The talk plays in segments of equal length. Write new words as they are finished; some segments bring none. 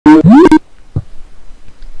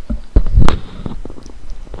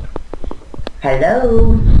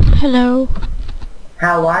Hello. Hello.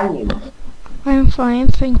 How are you? I'm fine,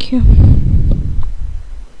 thank you.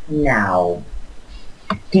 Now,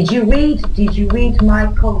 did you read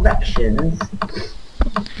my corrections?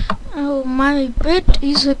 Oh, my pet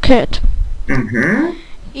is a cat. Mm-hmm.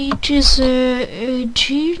 It is a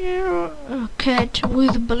ginger cat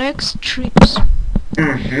with black stripes.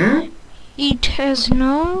 Mm-hmm. It has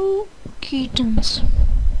no kittens.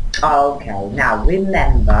 Okay, now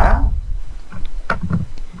remember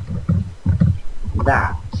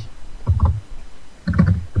that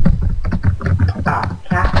a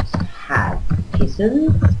cat has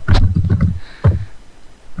kittens,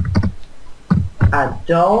 a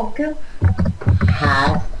dog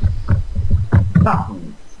has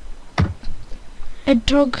puppies. A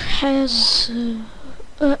dog has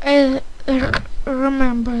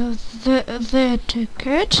remember that a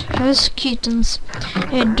cat has kittens.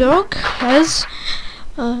 A dog has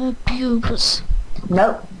pupils.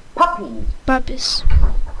 No, puppies. Puppies.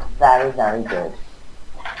 Very, very good.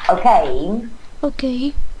 Okay,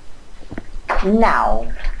 Okay.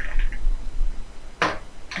 now,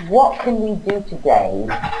 what can we do today?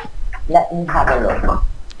 Let me have a look.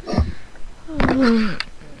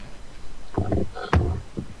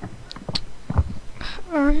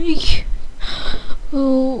 I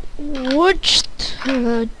watched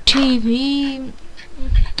TV.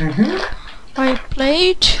 Mm-hmm. I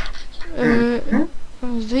played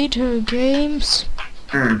video games.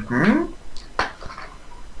 Mm-hmm.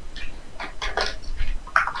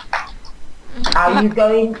 Are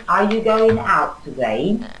you going out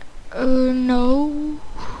today? No,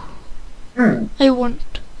 Hmm. I went.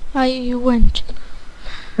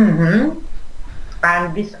 Mm-hmm.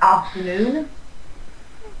 And this afternoon?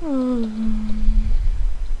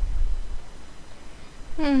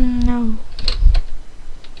 No.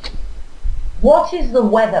 What is the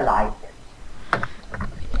weather like?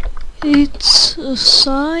 It's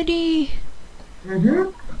sunny Mm-hmm.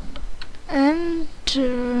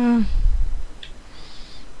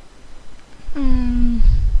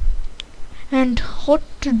 and hot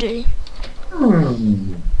today.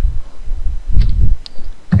 Hmm.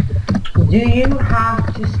 Do you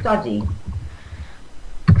have to study?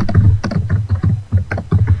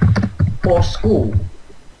 Or school?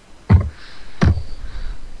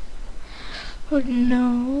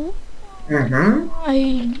 No,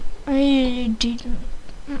 Mm-hmm. I didn't.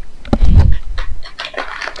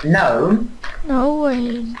 No. No,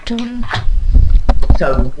 I don't.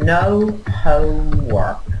 So no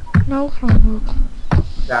homework. No homework.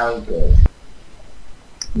 Very good.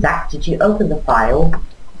 Zach, did you open the file?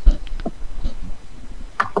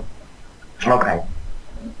 Okay.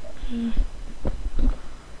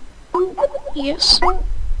 Yes.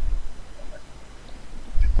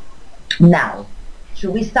 Now,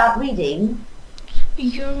 should we start reading?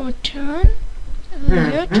 Your turn.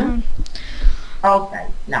 Your turn. Okay.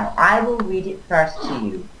 Now, I will read it first to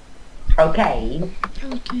you. Okay?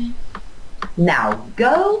 Okay. Now,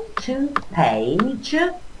 go to page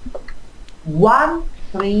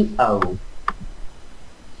 130.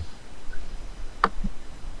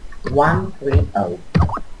 130.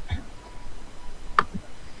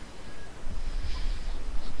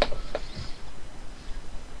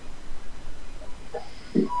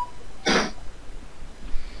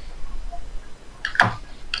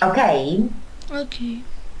 Okay? Okay.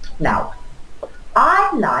 Now,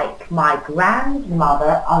 I like my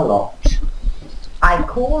grandmother a lot. I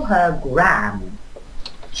call her Gran.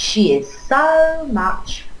 She is so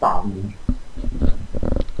much fun.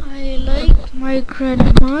 I like my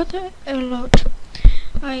grandmother a lot.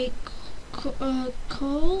 I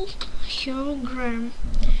call her Gram.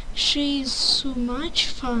 She's so much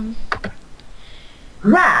fun.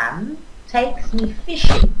 Gran takes me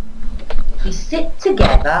fishing. We sit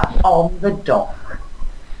together on the dock.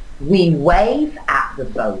 We wave at the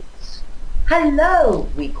boats. Hello,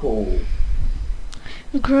 we call.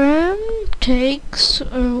 Gram takes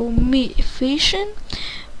me fishing.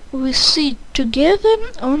 We sit together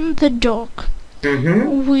on the dock.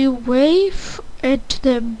 We wave at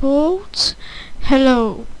the boats.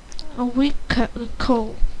 Hello, we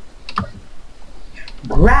call.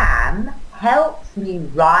 Gran helps me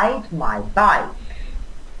ride my bike.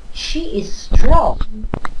 She is strong.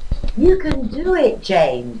 You can do it,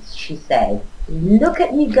 James, she says. Look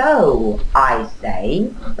at me go, I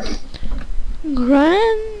say.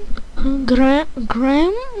 Gram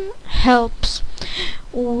helps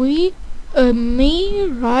me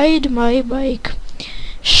ride my bike.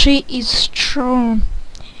 She is strong.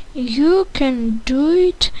 You can do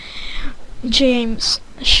it, James,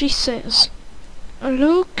 she says.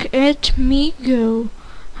 Look at me go,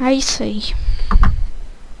 I say.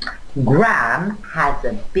 Gram has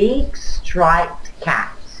a big striped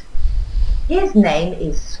cat. His name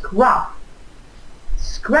is Scruff.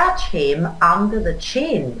 Scratch him under the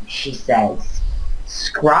chin, she says.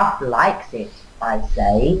 Scruff likes it, I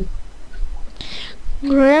say.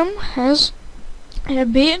 Gram has a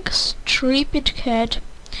big striped cat.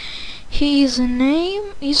 His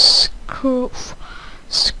name is Scruff.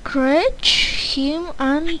 Scratch him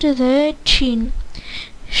under the chin,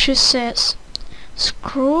 she says.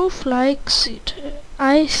 Scruff likes it,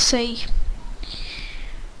 I say.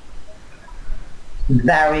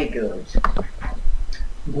 Very good.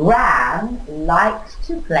 Gram likes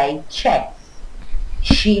to play chess.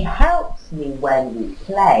 She helps me when we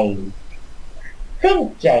play.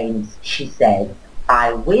 Think, James, she said.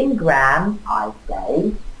 I win, Gram, I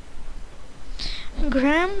say.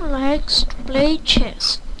 Gram likes to play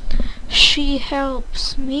chess. She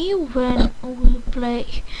helps me when we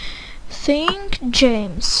play. Think,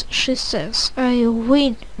 James, she says. I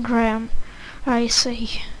win, Gram, I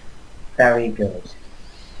say. Very good.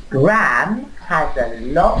 Gram has a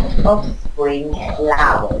lot of spring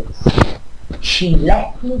flowers. She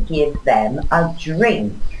lets me give them a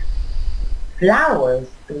drink. Flowers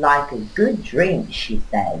like a good drink, she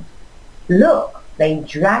said. Look, they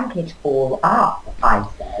drank it all up, I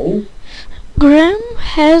say. Gram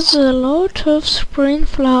has a lot of spring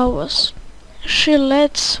flowers. She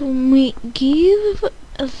lets me give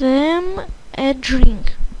them a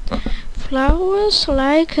drink. Flowers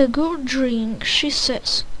like a good drink, she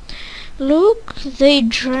says. Look, they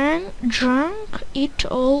drank it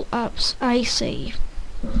all up, I say.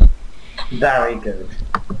 Very good.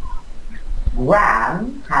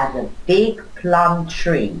 Gram has a big plum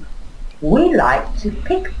tree. We like to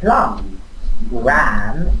pick plums.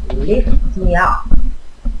 Gram lifts me up.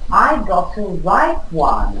 I got a ripe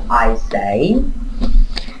one, I say.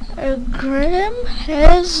 Gram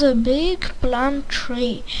has a big plum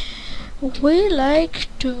tree. We like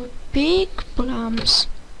to pick plums.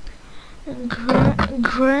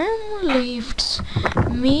 Gram lifts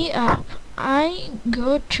me up. I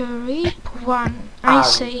got a ripe one, I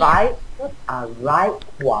say. A ripe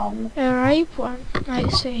one. A ripe one, I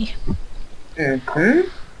say.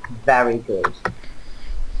 Very good.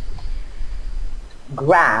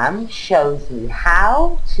 Gram shows me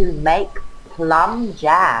how to make plum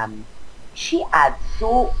jam. She adds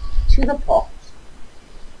salt to the pot.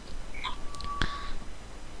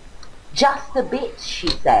 Just a bit, she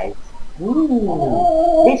says.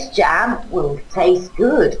 This jam will taste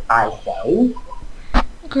good, I say.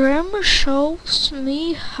 Gram shows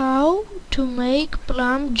me how to make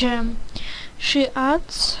plum jam. She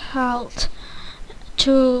adds salt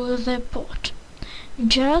to the pot.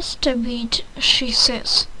 Just a bit, she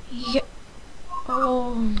says.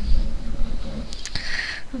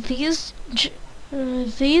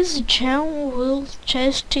 This jam will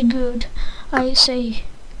taste good, I say.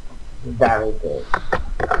 Very good.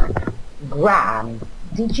 Gram,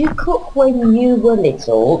 did you cook when you were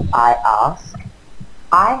little? I ask.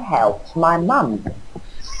 I helped my mum,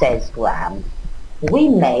 says Gram. We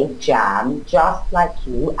made jam just like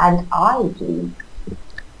you and I do.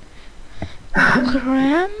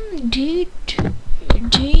 Gram, did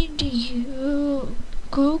you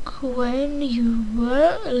cook when you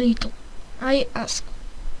were little? I asked.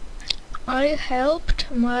 I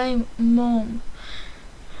helped my mom,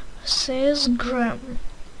 says Gram.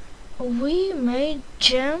 We made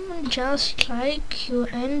jam just like you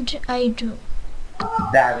and I do.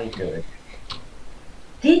 Very good.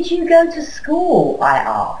 Did you go to school? I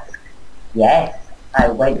asked. Yes, I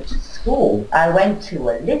went to school. I went to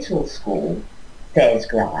a little school, says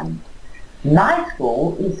Gram. My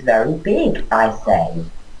school is very big, I say.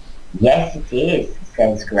 Yes, it is,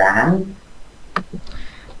 says Gram.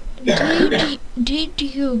 Did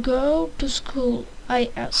you go to school? I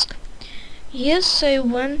asked. Yes, I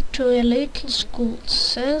went to a little school,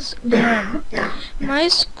 says Gram. My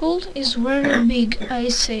school is very big, I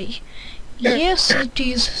say. Yes, it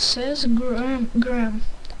is, says Gram.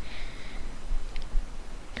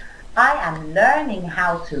 I am learning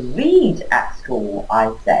how to read at school,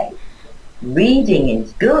 I say. Reading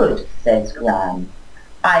is good, says Gram.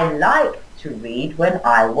 I liked to read when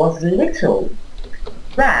I was little.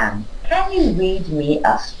 Gram, can you read me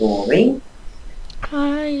a story?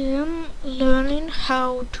 I am learning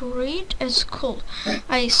how to read at school,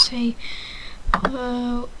 I say.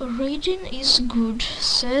 Reading is good,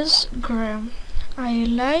 says Gram. I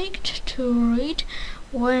liked to read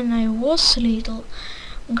when I was little.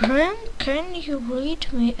 Gram, can you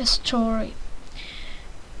read me a story?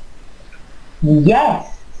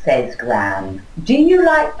 Yes, says Gram. Do you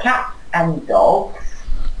like cats and dogs?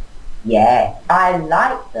 Yeah, I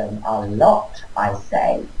like them a lot, I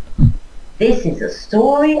say. This is a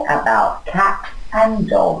story about cats and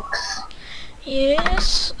dogs.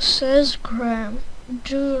 Yes, says Graham.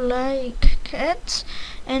 Do you like cats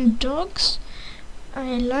and dogs?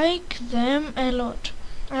 I like them a lot.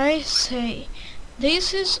 I say,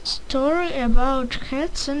 this is a story about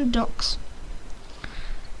cats and dogs.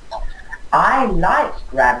 I like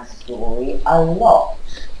Graham's story a lot.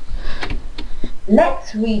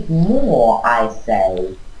 Let's read more, I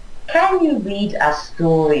say. Can you read a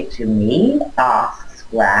story to me? Asks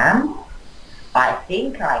Graham. I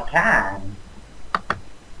think I can.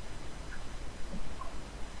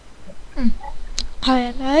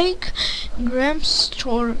 I like Graham's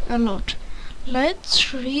story a lot.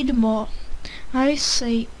 Let's read more. I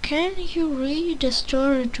say, can you read a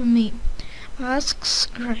story to me? Asks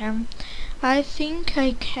Graham. I think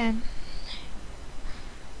I can.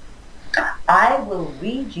 I will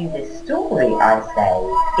read you this story, I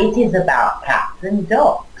say. It is about cats and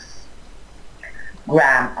dogs.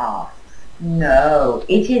 Graham asks, no,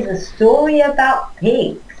 it is a story about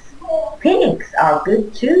pigs. Pigs are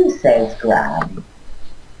good too, says Graham.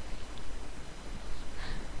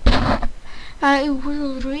 I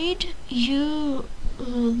will read you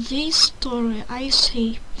this story, I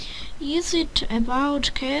say. Is it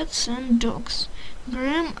about cats and dogs?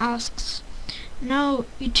 Graham asks. No,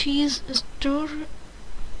 it is a story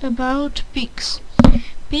about pigs.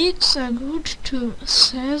 Pigs are good too,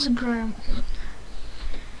 says Graham.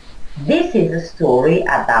 This is a story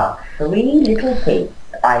about 3 little pigs,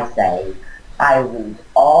 I say. I read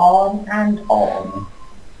on and on.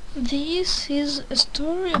 This is a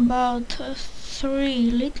story about 3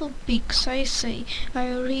 little pigs, I say.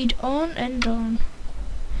 I read on and on.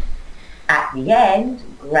 At the end,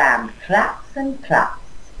 Graham claps and claps.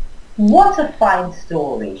 What a fine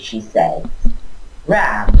story, she says.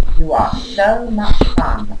 Graham, you are so much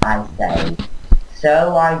fun, I say.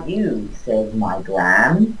 So are you, says my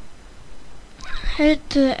Graham. At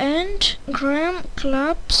the end, Graham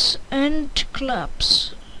claps and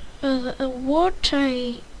claps. What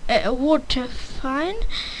a fine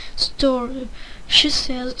story, she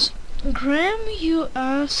says. Graham, you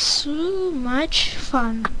are so much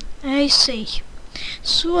fun, I say.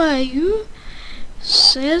 So are you,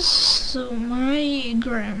 says my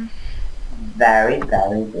Graham. Very,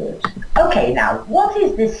 very good. Okay, now, what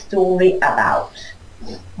is this story about?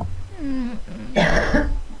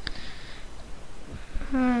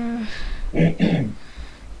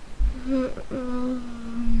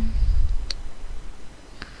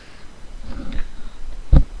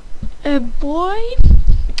 A boy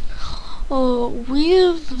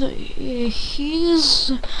with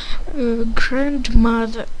his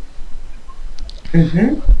grandmother.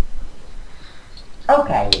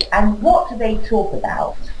 Okay, and what do they talk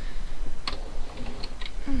about?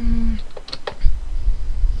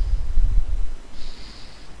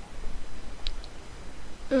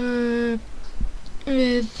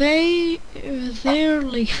 Their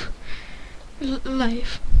life.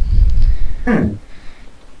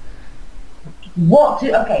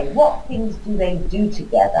 What things do they do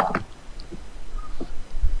together?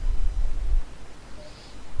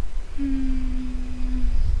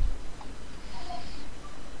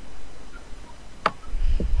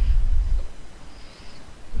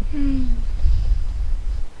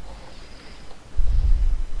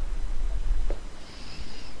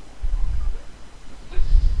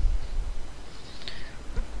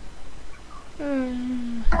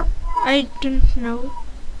 I don't know.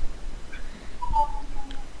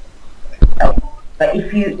 But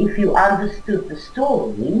if you understood the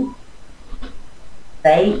story,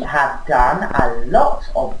 they have done a lot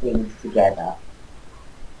of things together.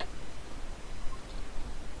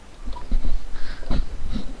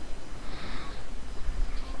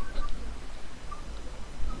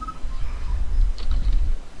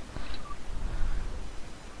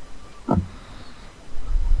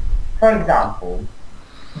 For example,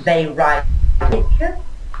 they write a picture.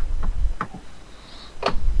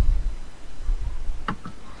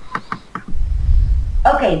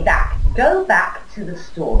 Okay, Zach, go back to the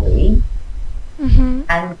story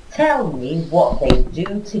and tell me what they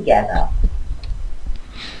do together.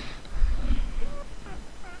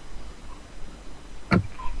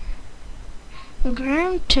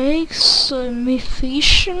 Graham takes me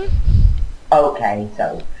fishing. Okay,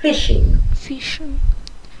 so fishing. Fishing.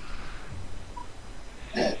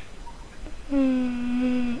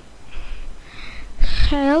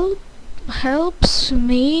 Helps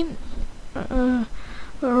me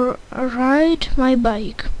ride my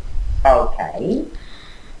bike. Okay.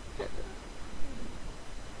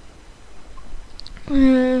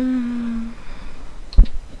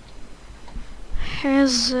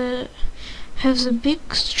 has a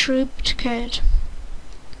big striped cat.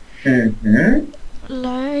 Mm-hmm.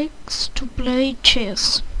 Likes to play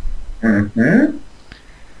chess. Mm-hmm.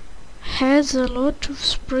 Has a lot of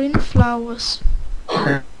spring flowers.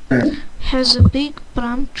 Mm-hmm. Has a big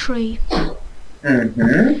plum tree.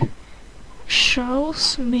 Mm-hmm.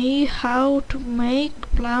 Shows me how to make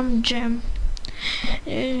plum jam.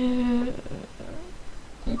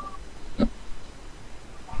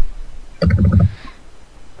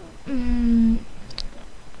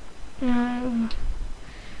 Mm,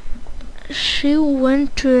 she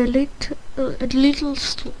went to a little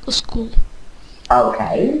school.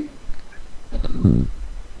 Okay.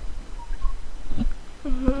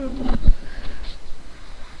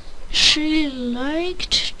 She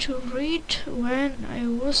liked to read when I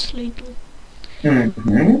was little.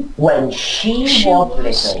 Mm-hmm. When she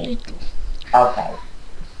was little. Okay.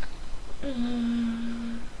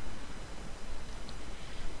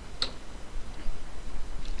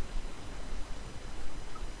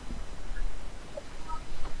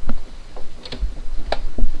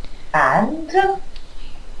 And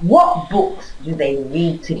what books do they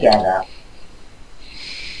read together?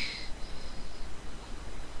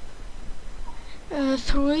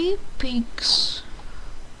 Three pigs.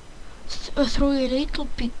 Three little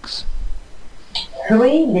pigs.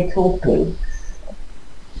 Three Little Pigs.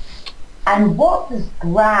 And what does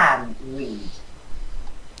Gran read?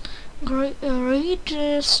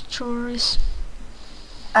 Read stories.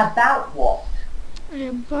 About what?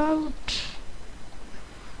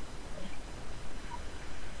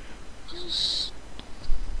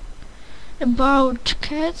 About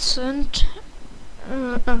cats and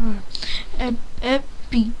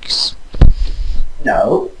pigs.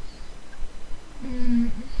 No.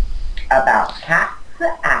 About cats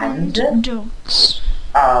and dogs.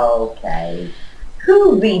 Okay.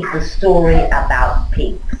 Who reads the story about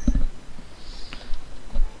pigs?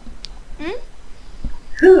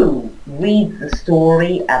 Who reads the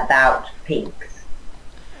story about pigs?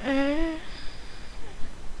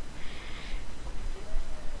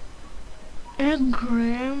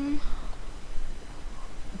 Graham.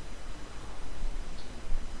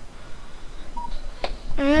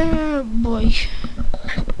 Boy.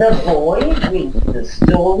 The boy reads the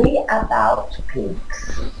story about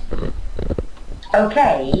pigs.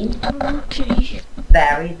 Okay? Okay.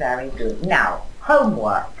 Very, very good. Now,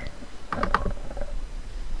 homework.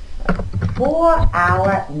 For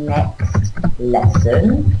our next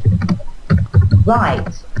lesson,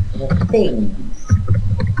 write the things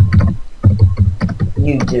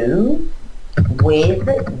you do with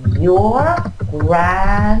your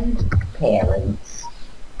grandparents.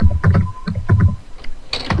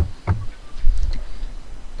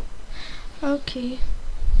 Okay.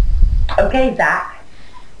 Okay, Zach?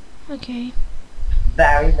 Okay.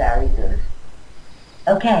 Very, very good.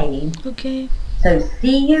 Okay. Okay. So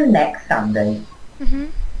see you next Sunday.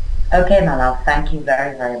 Okay, my love. Thank you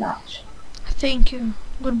very, very much. Thank you.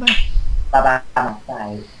 Goodbye. Bye-bye.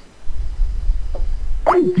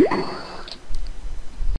 Bye.